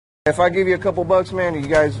If I give you a couple bucks, man, you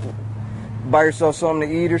guys buy yourself something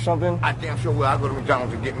to eat or something? I damn sure will. I'll go to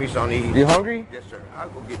McDonald's and get me something to eat. You hungry? Yes, sir. I'll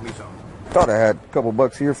go get me something. Thought I had a couple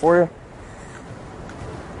bucks here for you.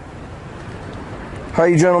 How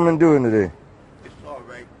you gentlemen doing today? It's all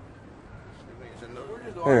right.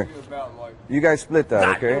 Here. You guys split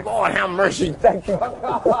that, okay? Lord have mercy. Thank you.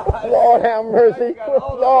 Lord have mercy.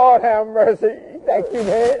 Lord have mercy. Thank you,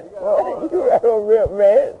 man. Thank you. That's a rip,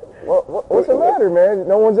 man. What's the matter, man?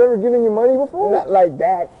 No one's ever given you money before? Not like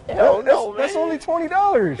that. Hell no, man. That's only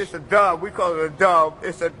 $20. It's a dub. We call it a dub.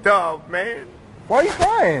 It's a dub, man. Why are you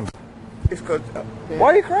crying? It's because...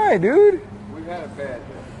 Why are you crying, dude? We've had a bad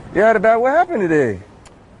day. You had a bad... What happened today?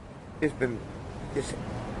 It's been...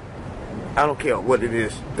 I don't care what it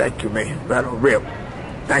is. Thank you, man. That'll rip.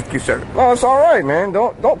 Thank you, sir. Oh, it's all right, man.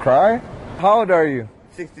 Don't cry. How old are you?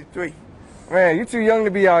 63. Man, you're too young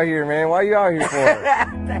to be out here, man. Why are you out here for?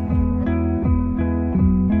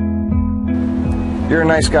 You're a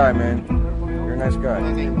nice guy, man. You're a nice guy.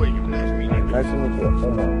 My name William. Nice to meet you. Nice to meet you.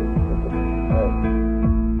 All right.